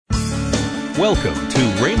Welcome to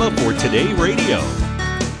Rhema for Today Radio.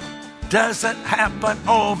 Doesn't happen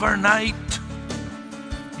overnight.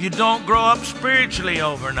 You don't grow up spiritually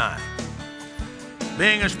overnight.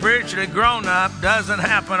 Being a spiritually grown up doesn't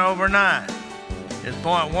happen overnight. Is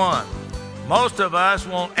point one. Most of us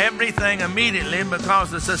want everything immediately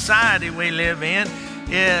because the society we live in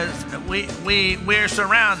is we're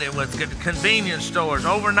surrounded with convenience stores,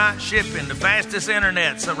 overnight shipping, the fastest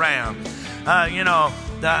internet's around.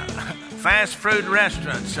 The fast food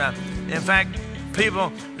restaurants. In fact,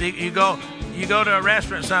 people, you go to a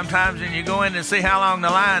restaurant sometimes and you go in to see how long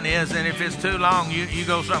the line is, and if it's too long, you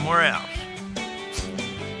go somewhere else.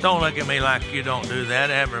 Don't look at me like you don't do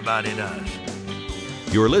that. Everybody does.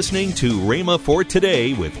 You're listening to Rhema for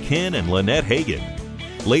Today with Ken and Lynette Hagin.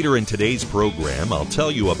 Later in today's program, I'll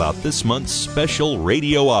tell you about this month's special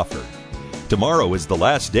radio offer. Tomorrow is the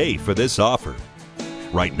last day for this offer.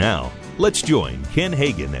 Right now, let's join Ken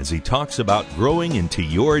Hagin as he talks about growing into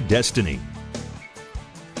your destiny.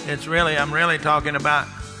 I'm really talking about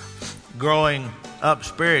growing up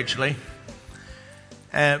spiritually.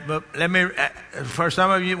 But for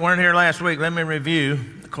some of you who weren't here last week, let me review.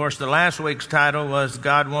 Of course, the last week's title was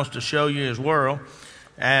God Wants to Show You His World.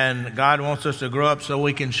 And God wants us to grow up so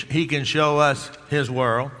He can show us His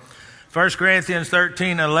world. 1 Corinthians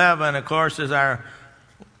 13:11, of course, is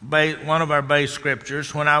one of our base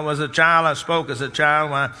scriptures. When I was a child, I spoke as a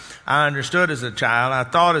child. When I understood as a child, I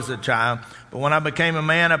thought as a child. But when I became a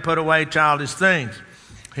man, I put away childish things.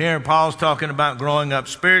 Here, Paul's talking about growing up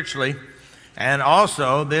spiritually. And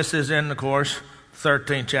also, this is in, of course,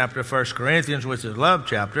 13th chapter of 1 Corinthians, which is love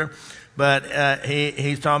chapter. But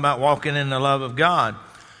he's talking about walking in the love of God.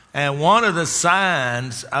 And one of the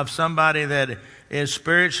signs of somebody that is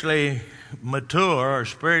spiritually mature or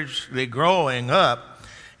spiritually growing up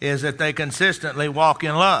is that they consistently walk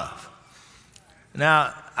in love.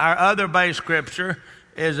 Now, our other base scripture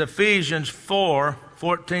is Ephesians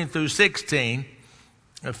 4:14 through 16.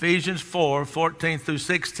 Ephesians 4:14 through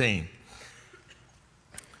 16.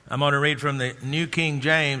 I'm going to read from the New King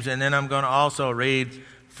James, and then I'm going to also read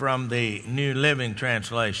from the New Living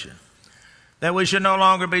Translation. That we should no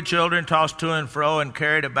longer be children tossed to and fro and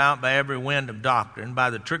carried about by every wind of doctrine,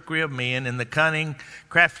 by the trickery of men and the cunning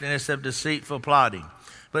craftiness of deceitful plotting.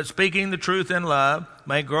 But speaking the truth in love,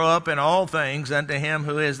 may grow up in all things unto Him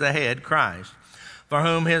who is the head, Christ, for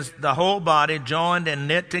whom the whole body joined and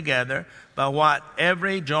knit together by what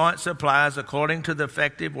every joint supplies according to the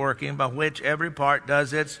effective working by which every part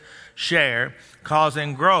does its share,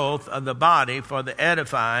 causing growth of the body for the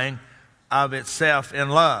edifying of itself in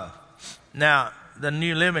love. Now, the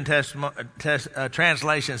New Living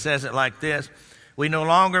Translation says it like this: We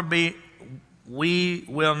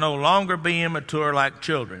will no longer be immature like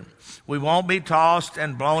children. We won't be tossed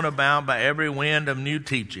and blown about by every wind of new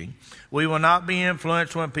teaching. We will not be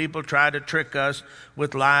influenced when people try to trick us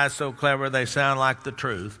with lies so clever they sound like the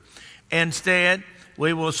truth. Instead,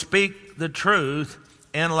 we will speak the truth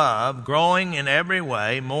in love, growing in every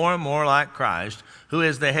way more and more like Christ, who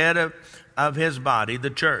is the head of His body, the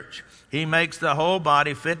church. He makes the whole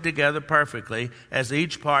body fit together perfectly as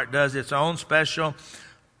each part does its own special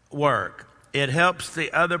work. It helps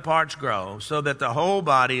the other parts grow so that the whole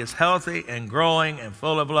body is healthy and growing and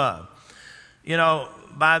full of love. You know,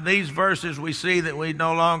 by these verses we see that we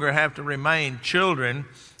no longer have to remain children,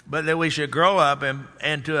 but that we should grow up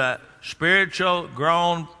into a spiritual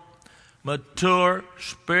grown, mature,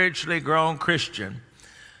 spiritually grown Christian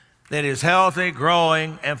that is healthy,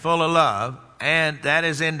 growing, and full of love. And that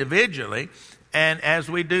is individually. And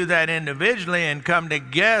as we do that individually and come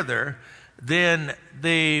together, then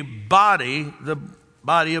the body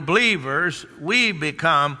of believers, we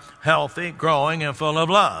become healthy, growing, and full of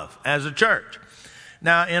love as a church.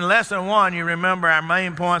 Now, in lesson 1, you remember our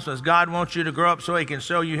main points was God wants you to grow up so He can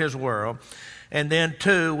show you His world. And then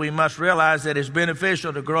 2, we must realize that it's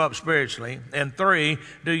beneficial to grow up spiritually. And 3,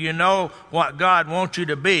 do you know what God wants you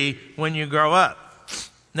to be when you grow up?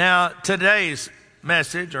 Now, today's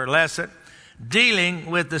message or lesson, dealing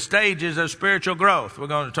with the stages of spiritual growth, we're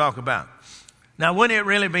going to talk about. Now, wouldn't it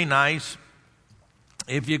really be nice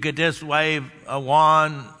if you could just wave a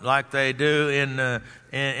wand like they do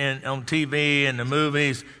on TV and the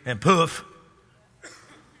movies, and poof,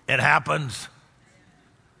 it happens?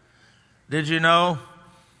 Did you know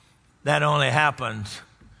that only happens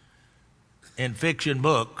in fiction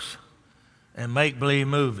books and make-believe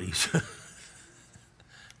movies?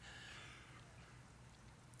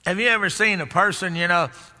 Have you ever seen a person,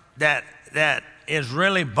 that is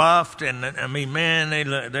really buffed, and I mean, man,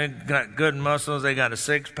 they got good muscles, they got a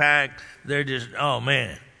six-pack, they're just, oh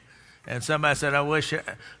man. And somebody said, I wish, in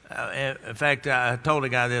fact, I told a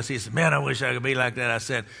guy this. He said, man, I wish I could be like that. I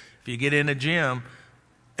said, if you get in the gym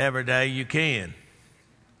every day, you can.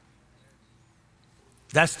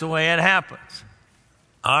 That's the way it happens.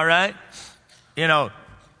 All right? You know,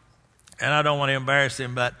 and I don't want to embarrass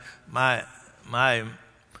him, but I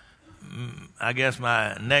guess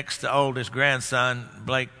my next oldest grandson,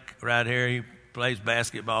 Blake, right here, he plays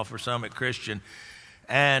basketball for Summit Christian.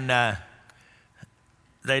 And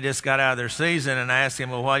they just got out of their season, and I asked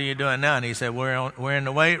him, well, what are you doing now? And he said, we're in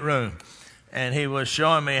the weight room. And he was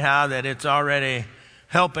showing me how that it's already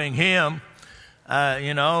helping him,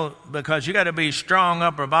 you know, because you got to be strong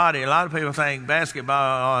upper body. A lot of people think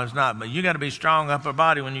basketball is not, but you got to be strong upper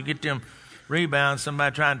body. When you get them rebounds,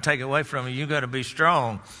 somebody trying to take it away from you got to be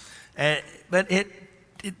strong. But it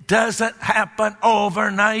doesn't happen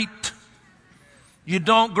overnight. You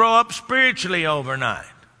don't grow up spiritually overnight.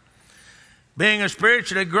 Being a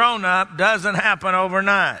spiritually grown up doesn't happen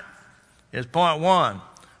overnight, is point one.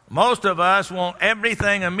 Most of us want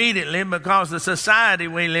everything immediately because the society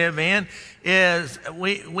we live in is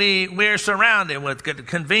we're surrounded with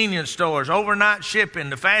convenience stores, overnight shipping,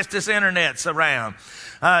 the fastest internet's around,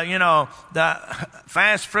 you know, the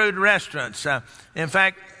fast food restaurants. In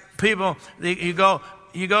fact, people, you go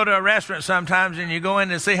to a restaurant sometimes and you go in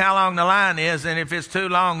to see how long the line is, and if it's too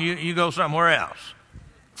long, you go somewhere else.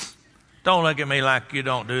 Don't look at me like you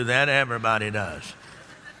don't do that. Everybody does.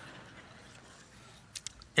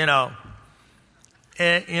 You know,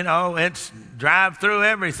 it's drive through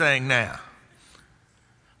everything now.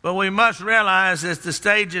 But we must realize that the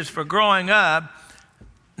stages for growing up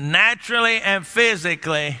naturally and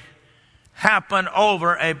physically happen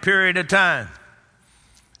over a period of time.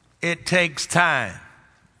 It takes time.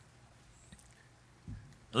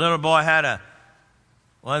 A little boy had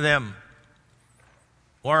one of them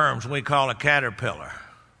worms we call a caterpillar.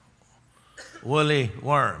 Woolly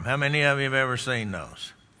worm. How many of you have ever seen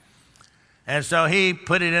those? And so he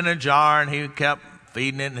put it in a jar and he kept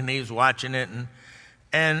feeding it and he was watching it.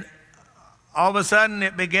 And all of a sudden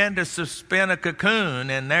it began to spin a cocoon,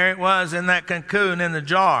 and there it was in that cocoon in the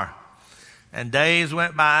jar. And days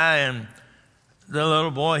went by and the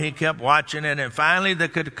little boy, he kept watching it, and finally the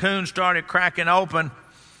cocoon started cracking open.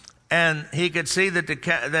 And he could see that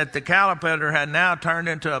the caterpillar had now turned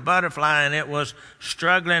into a butterfly, and it was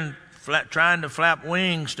struggling, trying to flap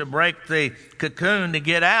wings to break the cocoon to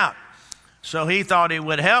get out. So he thought he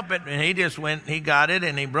would help it, and he got it,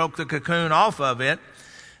 and he broke the cocoon off of it.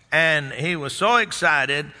 And he was so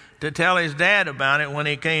excited to tell his dad about it when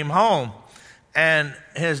he came home. And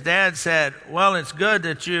his dad said, well, it's good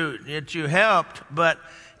that you helped, but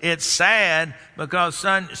it's sad because,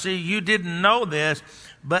 son, see, you didn't know this,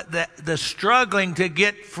 but the struggling to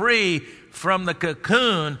get free from the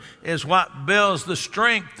cocoon is what builds the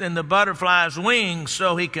strength in the butterfly's wings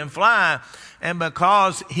so he can fly. And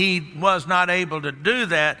because he was not able to do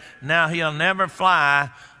that, now he'll never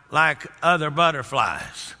fly like other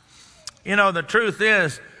butterflies. You know, the truth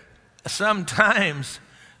is, sometimes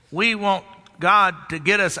we want God to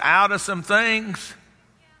get us out of some things,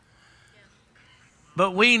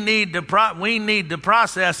 but we need the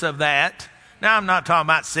process of that. Now, I'm not talking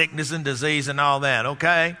about sickness and disease and all that,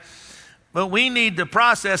 okay? But we need the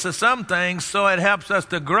process of some things so it helps us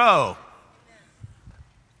to grow.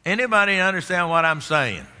 Anybody understand what I'm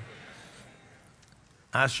saying?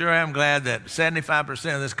 I sure am glad that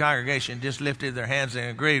 75% of this congregation just lifted their hands and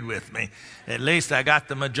agreed with me. At least I got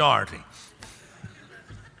the majority.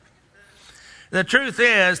 The truth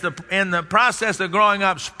is, in the process of growing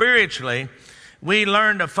up spiritually, we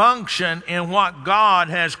learn to function in what God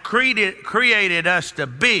has created us to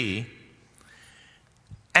be,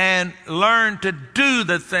 and learn to do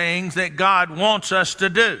the things that God wants us to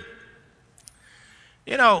do.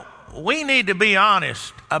 You know, we need to be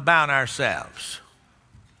honest about ourselves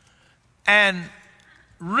and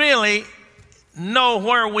really know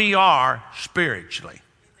where we are spiritually.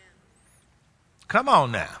 Come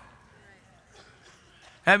on now.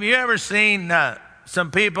 Have you ever seen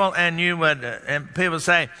some people and people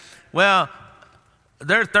say, well,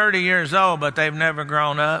 they're 30 years old, but they've never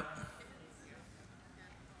grown up?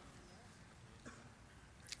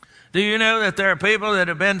 Do you know that there are people that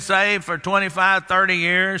have been saved for 25, 30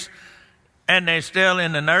 years and they're still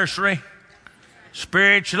in the nursery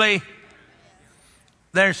spiritually?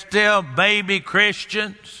 They're still baby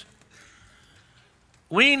Christians.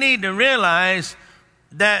 We need to realize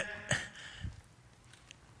that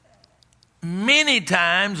many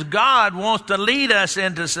times God wants to lead us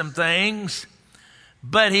into some things,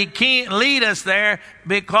 but He can't lead us there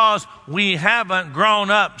because we haven't grown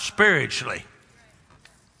up spiritually.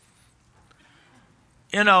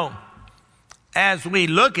 You know, as we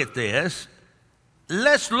look at this,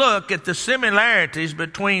 let's look at the similarities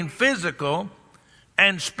between physical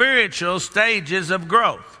and spiritual stages of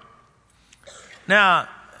growth. Now,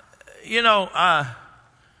 I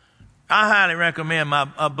highly recommend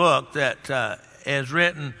a book that is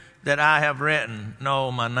written, that I have written.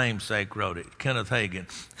 No, my namesake wrote it, Kenneth Hagin,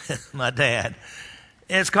 my dad.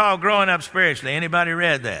 It's called Growing Up Spiritually. Anybody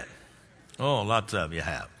read that? Oh, lots of you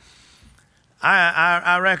have.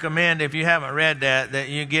 I recommend, if you haven't read that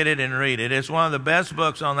you get it and read it. It's one of the best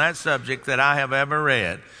books on that subject that I have ever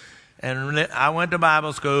read. And I went to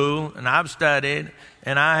Bible school, and I've studied,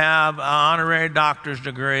 and I have an honorary doctor's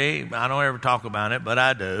degree. I don't ever talk about it, but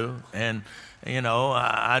I do. And,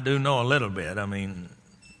 I do know a little bit. I mean,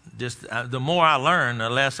 just the more I learn, the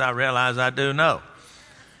less I realize I do know.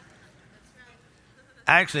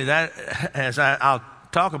 Actually, I'll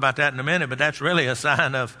talk about that in a minute, but that's really a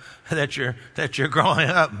sign of that you're growing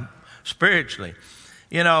up spiritually.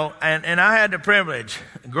 And I had the privilege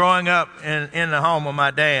growing up in the home of my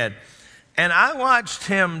dad, and I watched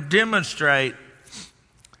him demonstrate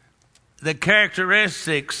the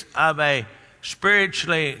characteristics of a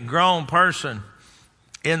spiritually grown person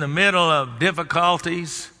in the middle of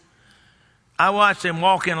difficulties. I watched him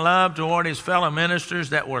walk in love toward his fellow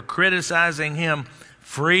ministers that were criticizing him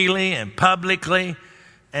freely and publicly,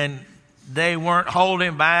 and they weren't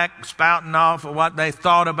holding back, spouting off of what they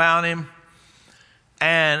thought about him.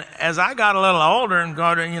 And as I got a little older and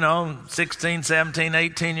got to, 16, 17,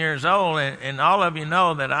 18 years old, and all of you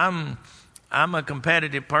know that I'm a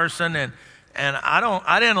competitive person, and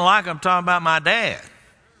I didn't like them talking about my dad.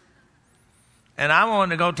 And I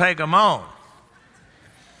wanted to go take them on.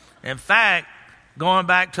 In fact, going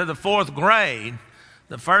back to the 4th grade,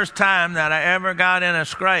 the first time that I ever got in a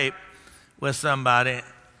scrape with somebody,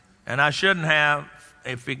 and I shouldn't have,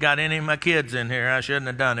 if you got any of my kids in here, I shouldn't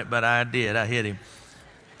have done it, but I did. I hit him.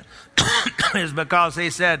 Is because he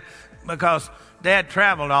said, because Dad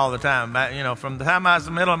traveled all the time. From the time I was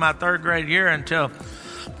in the middle of my 3rd grade year until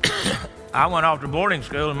I went off to boarding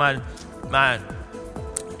school in my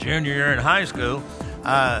junior year in high school,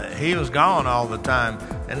 he was gone all the time.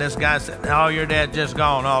 And this guy said, "Oh, your dad just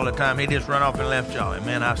gone all the time. He just run off and left y'all." And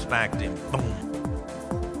man, I smacked him.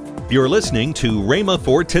 Boom. You're listening to Rhema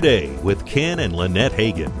for Today with Ken and Lynette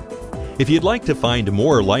Hagin. If you'd like to find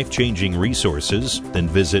more life-changing resources, then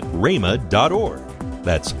visit rhema.org.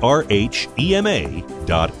 That's RHEMA.org.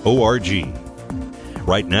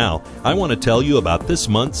 Right now, I want to tell you about this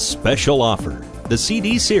month's special offer, the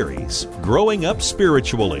CD series, Growing Up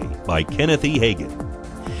Spiritually by Kenneth E. Hagin.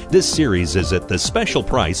 This series is at the special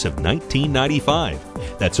price of $19.95.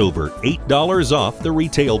 That's over $8 off the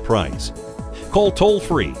retail price. Call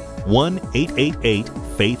toll-free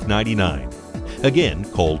 1-888-FAITH-99. Again,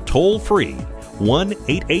 call toll-free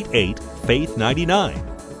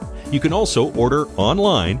 1-888-FAITH-99. You can also order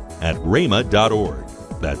online at rhema.org.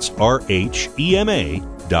 That's RHEMA.org.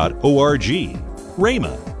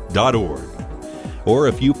 rhema.org. Or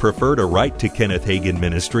if you prefer to write to Kenneth Hagin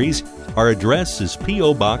Ministries, our address is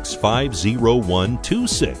P.O. Box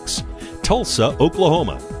 50126, Tulsa,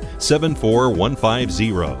 Oklahoma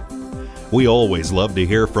 74150. We always love to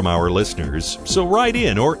hear from our listeners, so write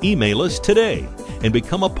in or email us today and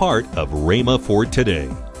become a part of Rhema for Today.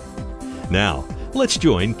 Now, let's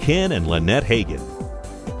join Ken and Lynette Hagin.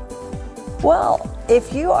 Well,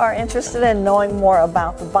 if you are interested in knowing more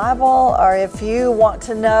about the Bible, or if you want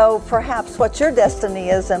to know perhaps what your destiny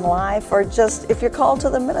is in life, or just if you're called to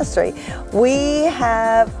the ministry, we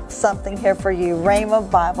have something here for you, Rhema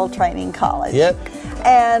Bible Training College. Yep.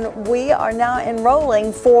 And we are now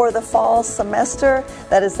enrolling for the fall semester.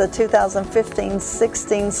 That is the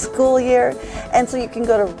 2015-16 school year. And so you can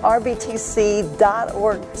go to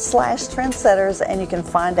rbtc.org/trendsetters and you can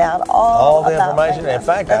find out all the about information. Rhema. In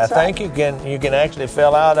fact, That's I think you can actually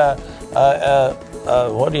fill out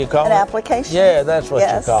what do you call it? An application. Yeah, that's what you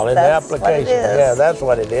call it. That's An application. what it is. Yeah, that's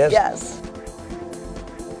what it is. Yes.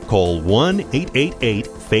 Call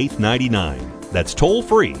 1-888-FAITH-99. That's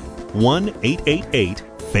toll-free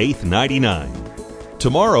 1-888-FAITH-99.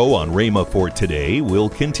 Tomorrow on Rhema for Today, we'll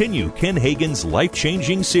continue Ken Hagin's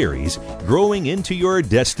life-changing series, Growing into Your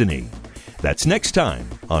Destiny. That's next time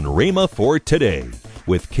on Rhema for Today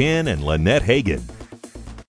with Ken and Lynette Hagin.